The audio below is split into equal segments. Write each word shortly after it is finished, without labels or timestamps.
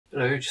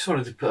Hello, just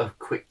wanted to put a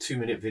quick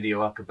 2-minute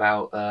video up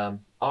about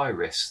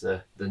Iris,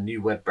 the new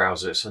web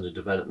browser that's under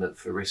development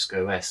for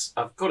RISC OS.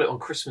 I've got it on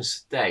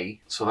Christmas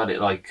Day, so I've had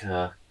it like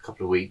a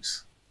couple of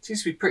weeks. It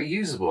seems to be pretty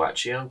usable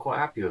actually, I'm quite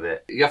happy with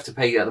it. You have to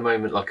pay at the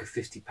moment like a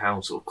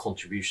 £50 sort of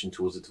contribution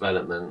towards the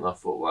development, and I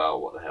thought,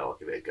 well, what the hell, I'll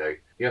give it a go.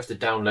 You have to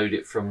download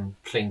it from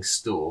Pling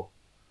Store.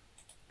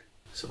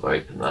 So if I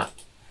open that.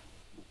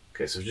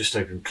 Okay, so I've just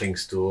opened Pling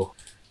Store,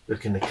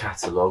 look in the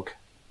catalogue.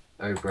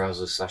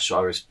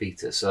 OBrowser/Iris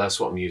Beta, so that's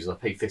what I'm using. I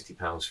paid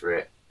 £50 for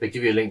it. They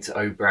give you a link to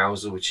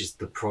OBrowser, which is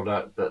the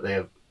product, but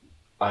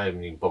I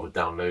haven't even bothered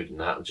downloading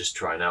that. I'm just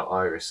trying out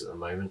Iris at the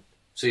moment.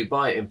 So you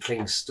buy it in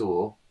Pling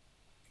Store,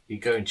 you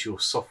go into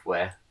your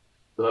software.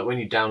 But when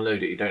you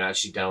download it, you don't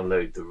actually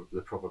download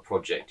the proper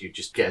project. You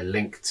just get a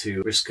link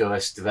to RISC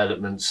OS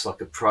developments,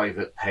 like a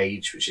private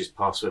page, which is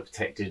password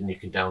protected, and you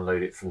can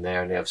download it from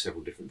there, and they have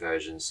several different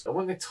versions. I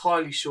wasn't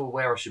entirely sure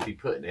where I should be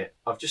putting it.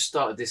 I've just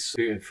started this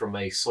booting from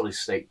a solid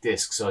state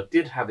disk, so I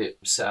did have it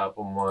set up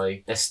on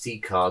my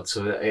SD card,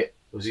 so that I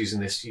was using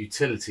this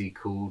utility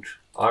called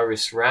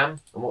Iris RAM,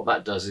 and what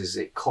that does is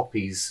it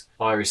copies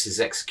Iris's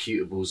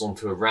executables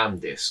onto a RAM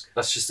disk.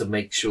 That's just to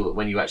make sure that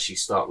when you actually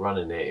start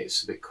running it,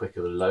 it's a bit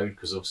quicker to load,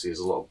 because obviously there's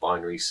a lot of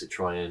binaries to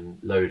try and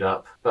load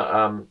up.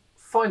 But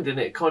finding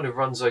it kind of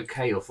runs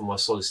okay off of my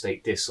solid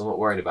state disk, so I'm not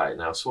worried about it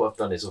now. So what I've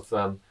done is I've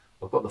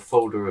got the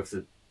folder of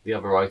the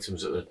other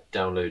items that are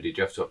downloaded.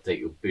 You have to update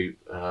your boot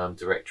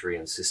directory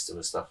and system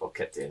and stuff. I've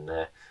kept it in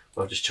there,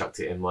 but I've just chucked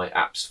it in my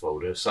apps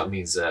folder. So that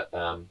means that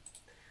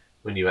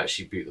when you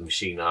actually boot the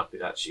machine up,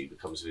 it actually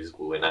becomes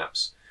visible in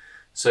apps.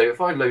 So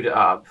if I load it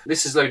up,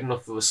 this is loading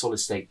off of a solid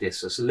state disk,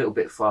 so it's a little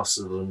bit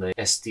faster than the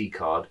SD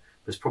card,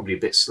 but it's probably a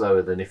bit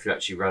slower than if you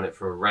actually run it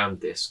from a RAM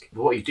disk.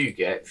 But what you do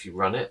get if you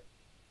run it,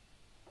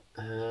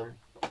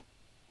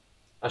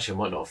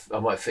 actually I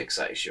might fix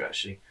that issue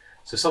actually.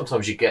 So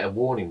sometimes you get a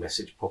warning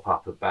message pop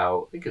up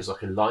about, I think it was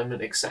like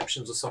alignment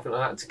exceptions or something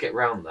like that, and to get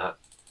around that,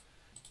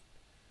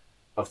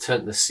 I've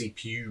turned the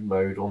CPU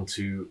mode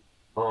onto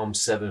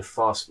ARM7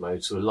 fast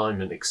mode, so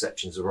alignment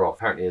exceptions are off.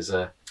 Apparently there's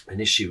an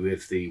issue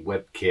with the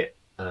WebKit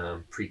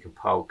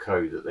pre-compiled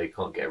code that they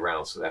can't get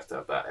around, so they have to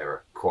have that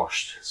error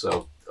quashed.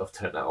 So I've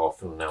turned that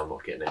off, and now I'm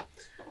not getting it.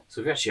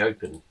 So if you actually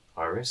open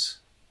Iris,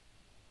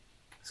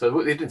 so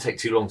it didn't take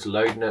too long to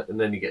load, and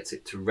then you get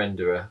to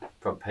render a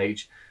front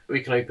page.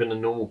 We can open a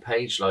normal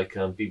page like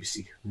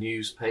BBC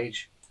News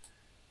page.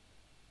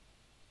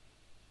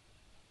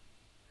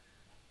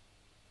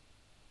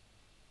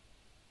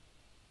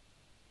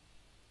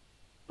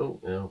 Oh,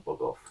 no,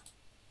 bug off.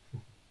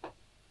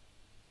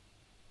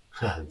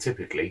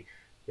 Typically,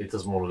 it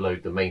doesn't want to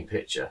load the main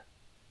picture.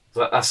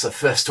 So that's the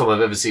first time I've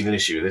ever seen an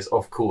issue with this,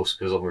 of course,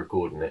 because I'm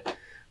recording it.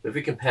 But if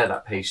we compare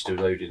that page to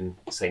loading,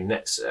 say,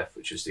 NetSurf,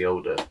 which is the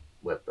older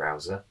web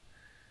browser,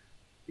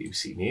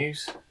 BBC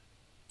News.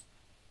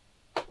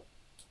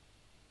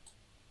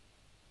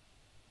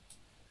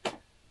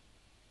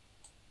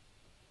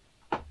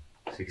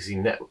 So you can see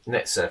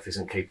NetSurf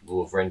isn't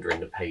capable of rendering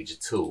the page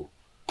at all.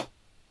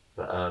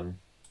 But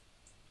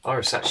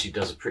Iris actually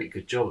does a pretty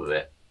good job of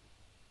it.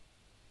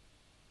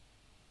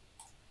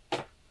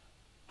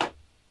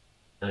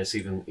 And it's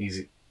even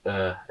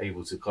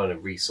able to kind of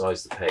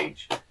resize the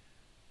page.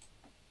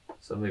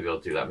 So maybe I'll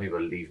do that. Maybe I'll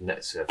leave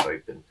NetSurf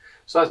open.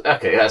 So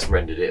that's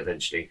rendered it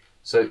eventually.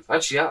 So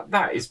actually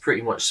that is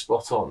pretty much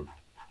spot on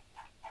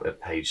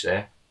web page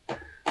there.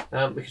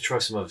 We could try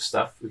some other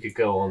stuff. We could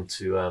go on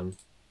to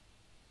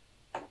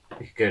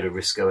we could go to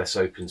RISC OS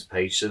Opens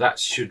page. So that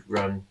should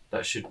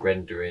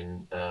render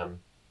in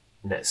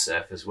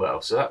NetSurf as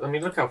well. So I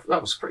mean, look how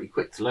that was pretty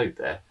quick to load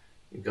there.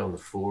 You can go on the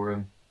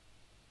forum.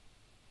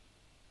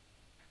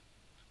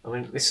 I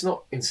mean, it's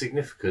not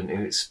insignificant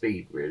in its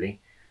speed,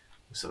 really.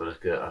 Let's have a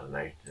look at, I don't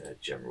know,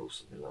 general,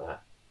 something like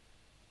that.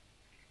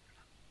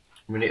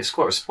 I mean, it's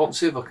quite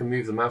responsive. I can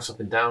move the mouse up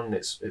and down, and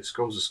it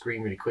scrolls the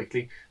screen really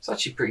quickly. It's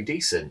actually pretty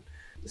decent.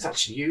 It's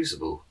actually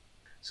usable.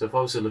 So if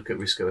I was to look at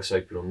RISC OS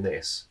Open on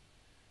this,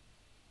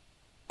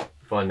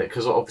 find that,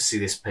 because obviously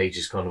this page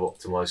is kind of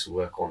optimized for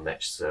work on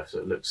NetSurf, so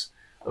it looks,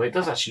 I mean, it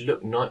does actually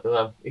look nice.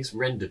 It's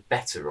rendered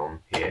better on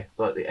here.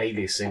 Like the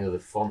aliasing of the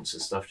fonts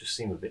and stuff just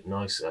seem a bit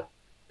nicer.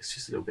 It's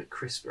just a little bit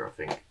crisper, I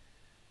think.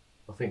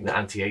 I think the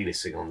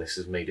anti-aliasing on this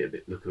has made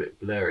it look a bit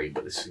blurry,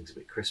 but this thing's a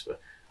bit crisper.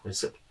 And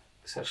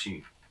it's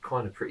actually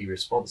kind of pretty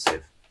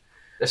responsive.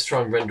 Let's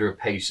try and render a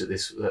page that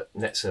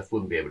NetSurf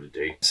wouldn't be able to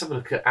do. Let's have a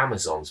look at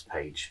Amazon's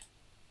page.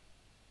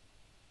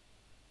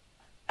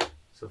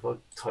 So if I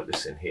type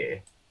this in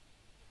here,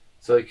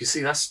 so you can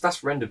see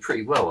that's rendered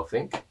pretty well, I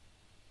think.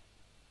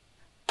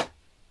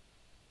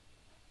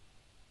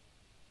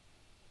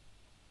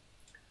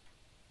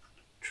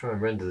 Try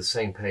and render the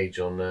same page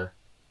on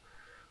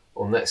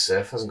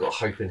NetSurf. Hasn't got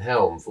hope in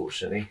hell,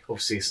 unfortunately.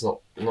 Obviously, it's not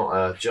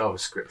a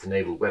JavaScript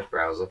enabled web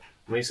browser.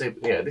 I mean, you say,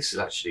 yeah, this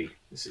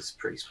is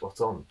pretty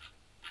spot on,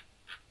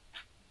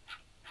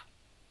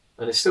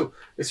 and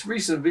it's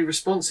reasonably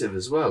responsive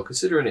as well,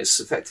 considering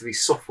it's effectively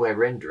software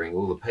rendering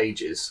all the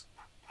pages.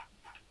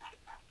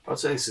 I'd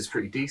say this is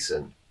pretty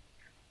decent.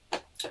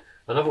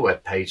 Another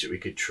web page that we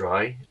could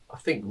try, I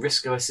think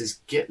RISC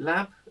OS's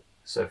GitLab.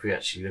 So if we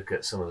actually look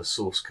at some of the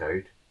source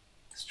code,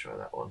 let's try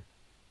that one.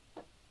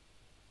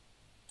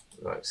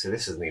 Right, so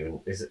this isn't even,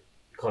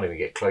 can't even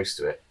get close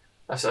to it.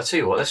 I'll tell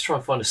you what, let's try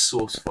and find a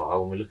source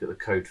file and we look at the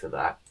code for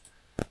that.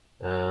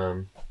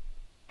 Let's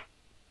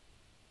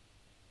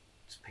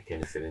pick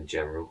anything in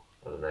general,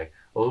 I don't know.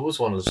 Well, there was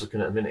one I was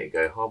looking at a minute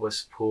ago, hardware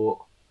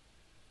support.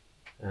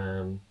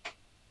 I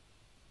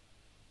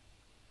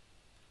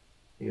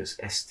think it was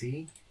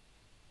SD.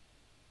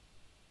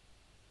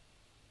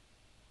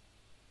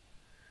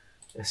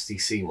 SD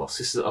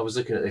CMOS. I was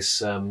looking at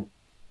this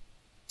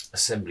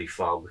assembly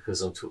file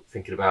because I'm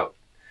thinking about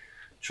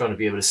trying to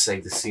be able to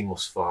save the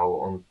CMOS file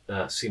on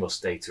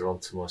CMOS data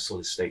onto my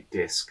solid state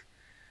disk.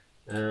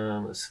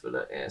 Let's have a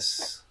look.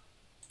 Yes.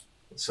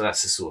 So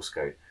that's the source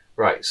code.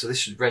 Right. So this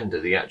should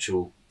render the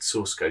actual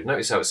source code.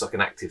 Notice how it's like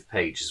an active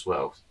page as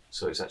well.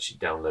 So it's actually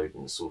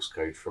downloading the source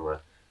code from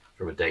a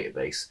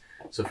database.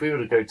 So if we were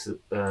to go to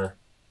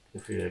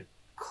if we were to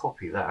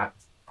copy that,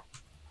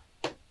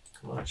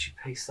 can I actually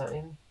paste that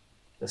in?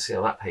 Let's see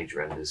how that page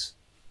renders.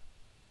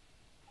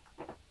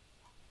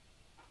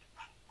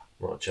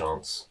 Not a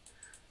chance.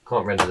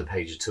 Can't render the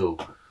page at all.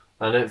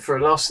 And then for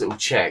a last little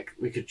check,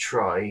 we could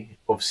try,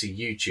 obviously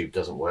YouTube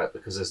doesn't work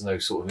because there's no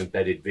sort of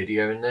embedded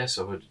video in there,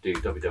 so I've had to do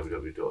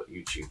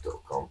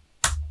www.youtube.com.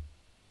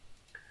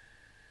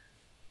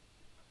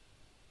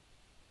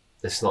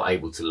 It's not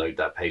able to load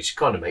that page.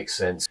 Kind of makes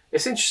sense.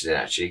 It's interesting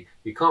actually.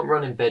 You can't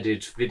run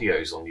embedded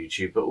videos on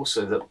YouTube, but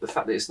also the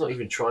fact that it's not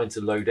even trying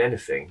to load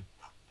anything,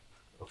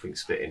 I think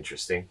it's a bit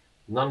interesting.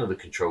 None of the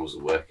controls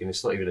are working.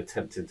 It's not even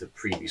attempting to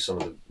preview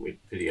some of the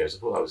videos. I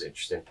thought that was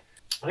interesting.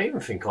 I even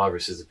think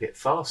Iris is a bit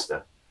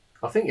faster.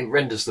 I think it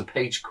renders the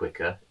page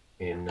quicker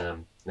in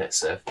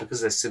NetSurf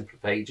because they're simpler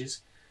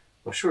pages.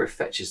 I'm sure it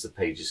fetches the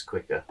pages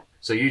quicker.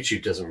 So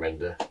YouTube doesn't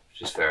render,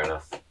 which is fair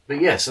enough.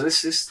 But yeah, so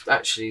this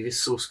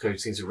source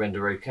code seems to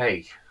render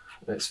okay.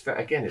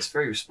 Again, it's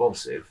very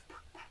responsive.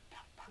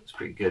 It's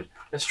pretty good.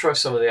 Let's try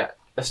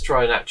let's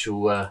try an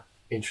actual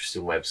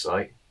interesting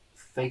website.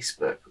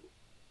 Facebook.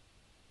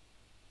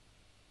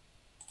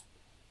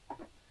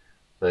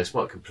 So this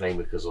might complain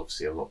because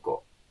obviously I've not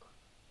got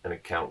an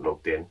account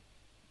logged in.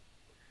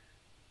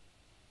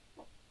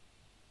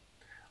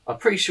 I'm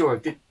pretty sure I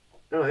did.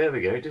 Oh, there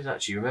we go. It did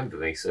actually remember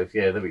me. So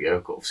yeah, there we go.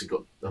 I've obviously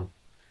got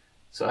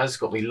so it has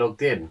got me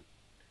logged in,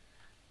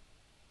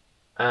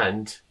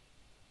 and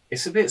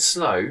it's a bit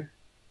slow,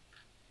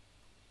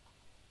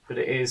 but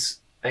it is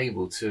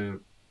able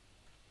to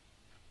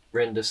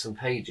render some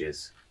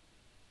pages.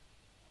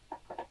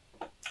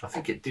 I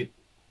think it did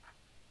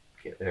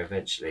get there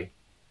eventually.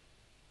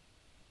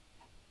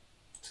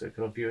 So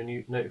can I view a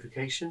new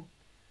notification?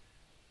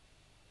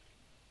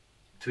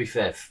 To be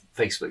fair,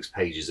 Facebook's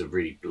pages are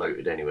really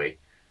bloated anyway.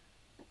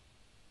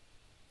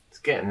 It's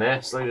getting there.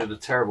 It's loaded a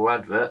terrible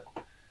advert.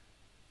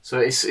 So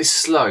it's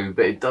slow,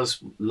 but it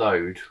does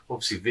load.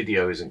 Obviously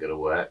video isn't going to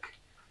work.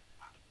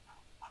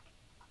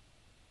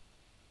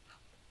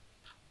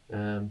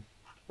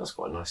 That's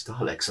quite a nice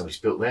dialect somebody's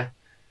built there.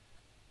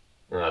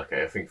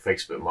 Okay, I think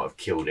Facebook might have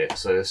killed it.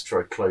 So let's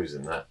try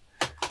closing that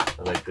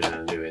and opening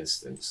a new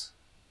instance.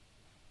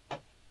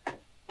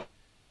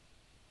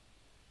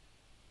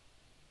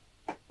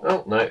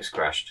 Oh, no, it's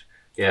crashed.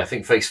 Yeah, I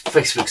think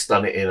Facebook's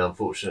done it in,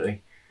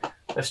 unfortunately.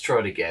 Let's try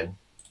it again.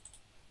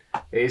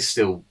 It is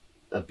still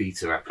a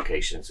beta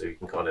application, so you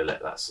can kind of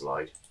let that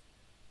slide.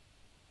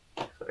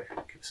 So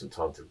give it some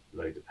time to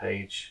load the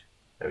page.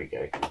 There we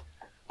go.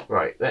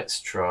 Right,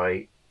 let's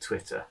try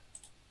Twitter.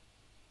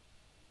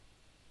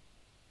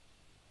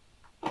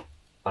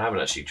 I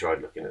haven't actually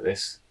tried looking at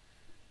this.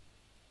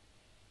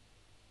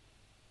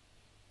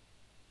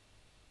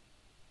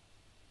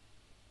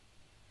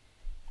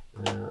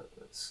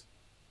 Let's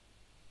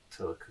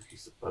tell the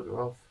cookies to bugger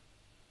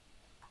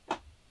off.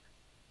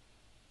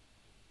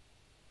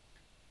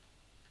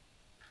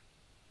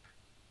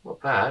 Not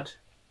bad.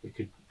 We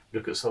could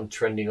look at some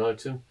trending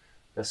item.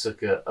 Let's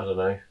look at, I don't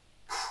know.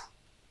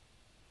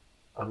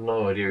 I have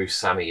no idea who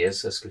Sammy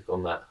is. Let's click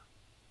on that.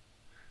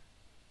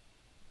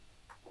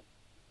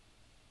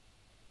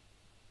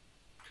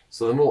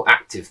 So the more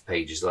active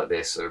pages like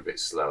this are a bit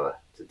slower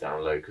to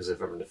download because they're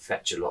having to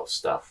fetch a lot of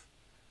stuff.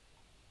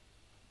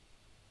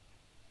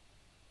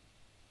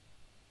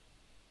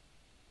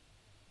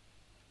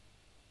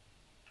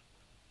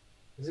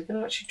 Is it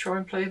going to actually try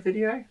and play a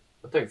video?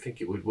 I don't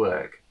think it would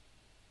work.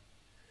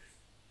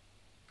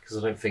 Because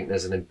I don't think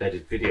there's an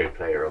embedded video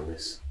player on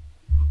this.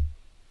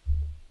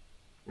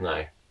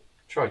 No.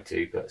 Tried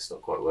to, but it's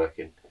not quite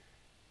working.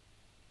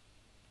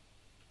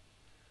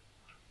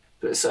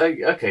 But so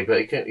okay, but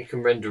it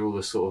can render all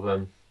the sort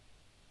of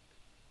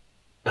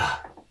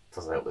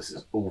doesn't help. This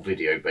is all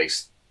video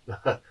based.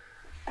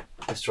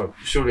 Let's try.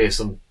 Surely there's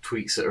some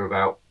tweets that are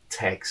about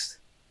text.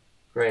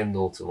 Graham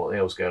Norton. What the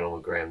hell's going on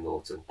with Graham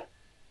Norton?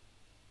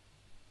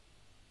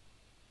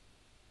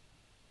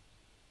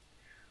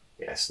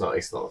 Yeah, it's not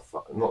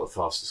the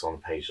fastest on a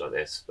page like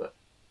this, but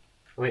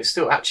I mean it's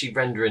still actually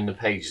rendering the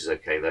pages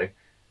okay though.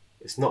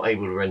 It's not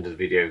able to render the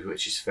video,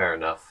 which is fair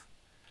enough.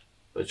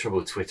 But the trouble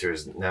with Twitter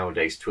is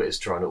nowadays Twitter's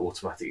trying to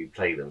automatically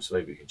play them, so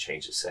maybe we can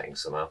change the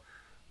settings somehow.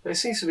 But it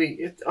seems to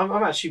be, I'm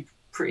actually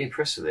pretty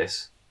impressed with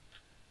this.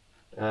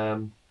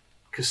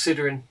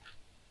 Considering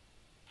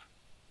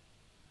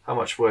how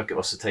much work it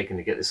must have taken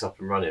to get this up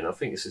and running, I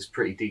think this is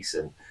pretty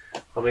decent.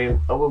 I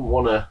mean, I wouldn't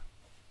want to...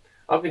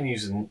 I've been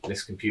using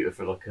this computer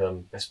for like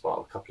best part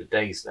of a couple of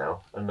days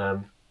now, and I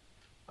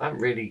haven't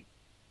really...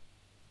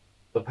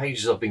 The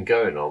pages I've been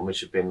going on,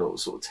 which have been little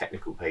sort of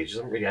technical pages, I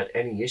haven't really had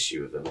any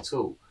issue with them at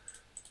all.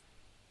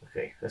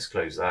 Okay, let's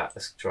close that.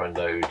 Let's try and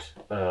load.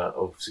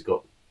 Obviously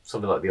got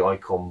something like the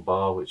icon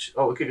bar, which...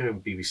 Oh, we could go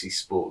with BBC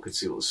Sport. We could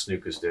see what the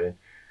snooker's doing.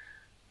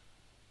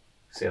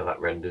 See how that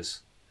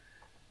renders.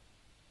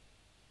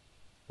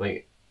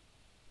 Wait.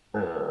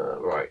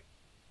 Right.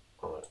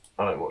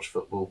 I don't watch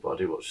football, but I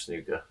do watch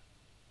snooker.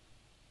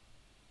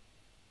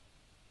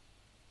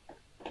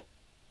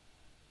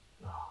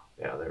 Oh,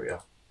 yeah, there we are.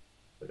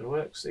 Is that going to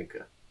work?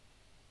 Snooker.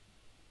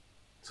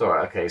 It's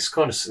alright, okay. It's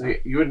kind of...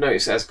 You would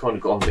notice it has kind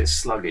of gone a bit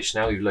sluggish.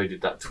 Now we've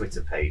loaded that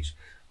Twitter page,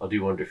 I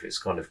do wonder if it's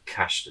kind of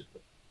cached.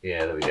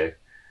 Yeah, there we go.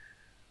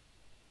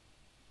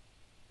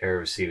 Error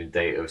receiving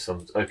data or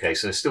some... Okay,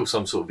 so there's still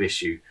some sort of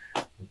issue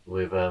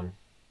with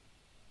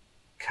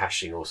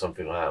caching or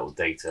something like that, or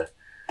data,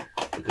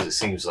 because it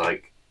seems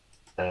like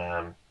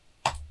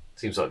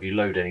if you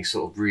load any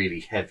sort of really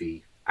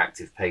heavy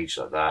active page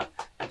like that,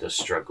 it does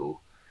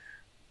struggle.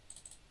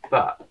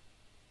 But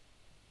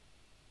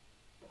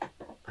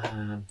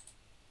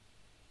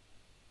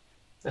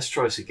let's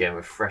try this again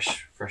with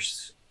fresh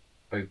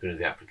open of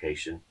the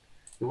application.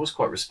 It was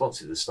quite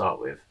responsive to start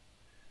with.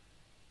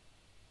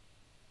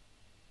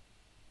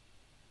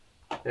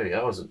 There we go.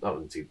 That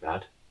wasn't too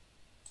bad.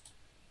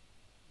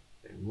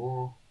 A bit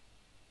more.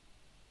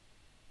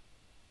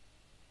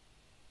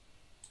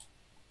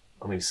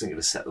 I mean, it's not going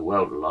to set the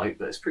world alight,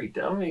 but it's pretty.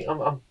 I mean,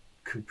 I'm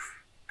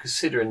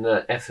considering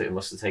the effort it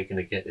must have taken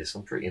to get this.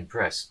 I'm pretty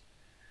impressed.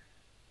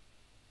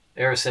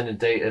 Error sending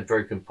data,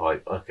 broken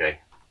pipe. Okay.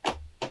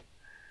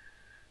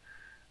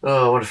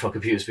 Oh, I wonder if my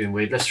computer's been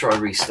weird. Let's try a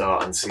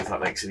restart and see if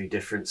that makes any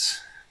difference.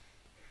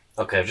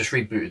 Okay, I've just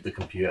rebooted the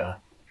computer.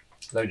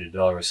 Loaded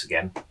the Iris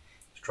again.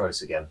 Let's try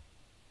this again.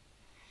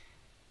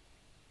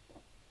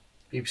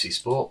 BBC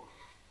Sport.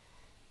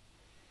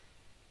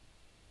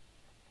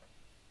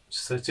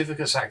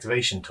 Certificates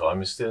activation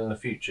time is still in the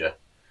future.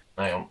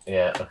 Hang on.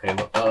 Yeah, okay.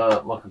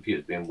 My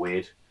computer's being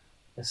weird.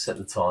 Let's set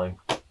the time.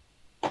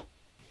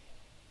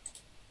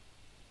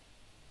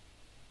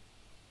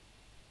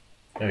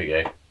 There we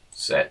go.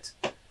 Set.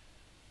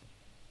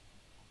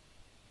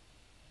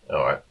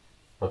 Alright.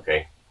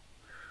 Okay.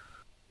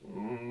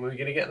 We're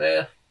going to get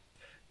there?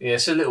 Yeah,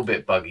 it's a little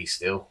bit buggy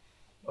still.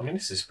 I mean,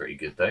 this is pretty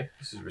good though.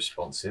 This is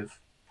responsive.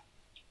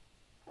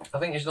 I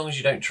think as long as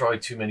you don't try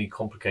too many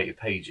complicated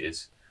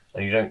pages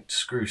and you don't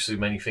screw so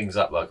many things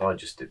up like I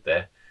just did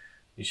there,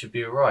 you should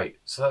be alright.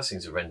 So that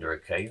seems to render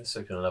okay. Let's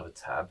open another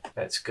tab.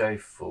 Let's go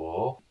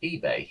for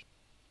eBay.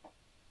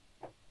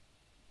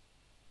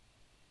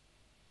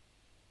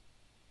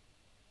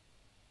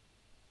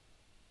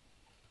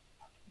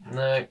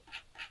 No,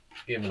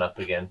 giving up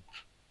again.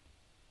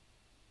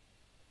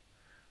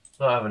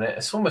 Not having it.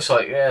 It's almost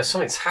like, yeah,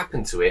 something's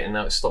happened to it and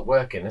now it's stopped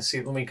working. Let's see,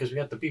 I mean, because we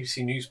had the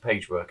BBC News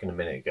page working a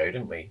minute ago,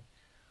 didn't we?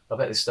 I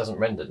bet this doesn't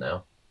render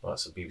now. Oh,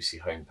 that's a BBC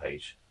home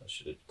page. I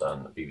should have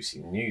done a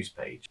BBC News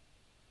page.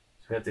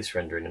 So we had this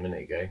rendering a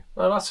minute ago.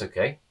 Oh, that's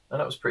okay. And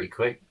that was pretty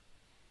quick.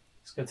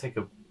 It's going to take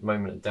a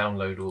moment to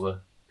download all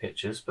the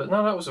pictures, but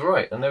no, that was all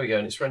right. And there we go,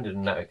 and it's rendered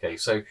in that okay.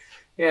 So,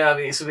 yeah, I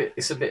mean,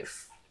 it's a bit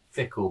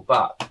fickle,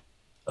 but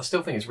I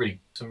still think it's really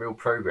some real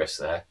progress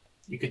there.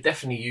 You could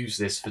definitely use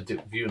this for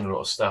viewing a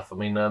lot of stuff. I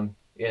mean,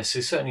 yeah, so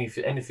certainly if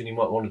anything you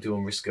might want to do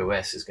on RISC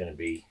OS is going to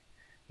be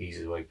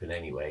easy to open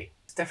anyway.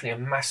 It's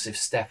definitely a massive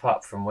step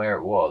up from where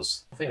it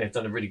was. I think they've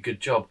done a really good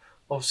job.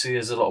 Obviously,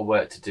 there's a lot of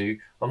work to do.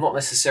 I'm not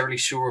necessarily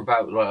sure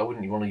about, like, I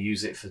wouldn't want to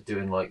use it for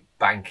doing like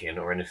banking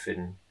or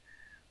anything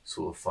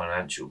sort of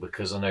financial,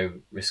 because I know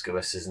RISC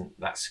OS isn't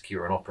that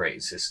secure an operating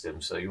system,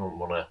 so you wouldn't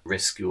want to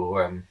risk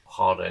your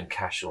hard-earned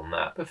cash on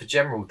that. But for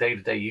general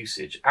day-to-day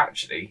usage,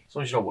 actually, as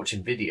long as you're not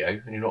watching video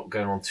and you're not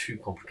going on too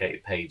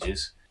complicated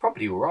pages,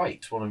 probably all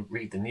right. Want to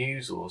read the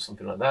news or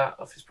something like that,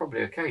 I think it's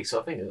probably okay.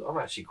 So I think I'm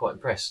actually quite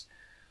impressed.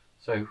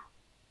 So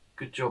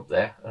good job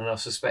there, and I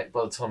suspect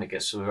by the time it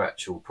gets to an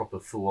actual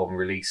proper full-on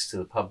release to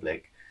the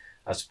public,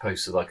 as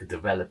opposed to like a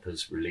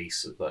developer's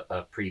release,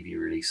 a preview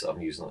release that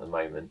I'm using at the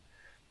moment,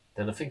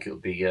 then I think it'll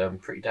be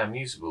pretty damn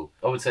usable.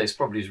 I would say it's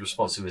probably as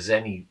responsive as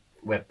any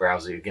web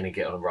browser you're going to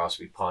get on a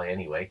Raspberry Pi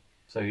anyway.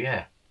 So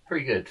yeah,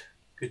 pretty good.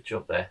 Good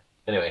job there.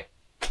 Anyway,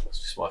 that's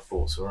just my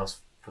thoughts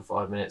for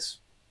 5 minutes.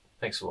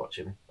 Thanks for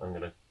watching. I'm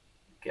going to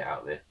get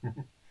out of there.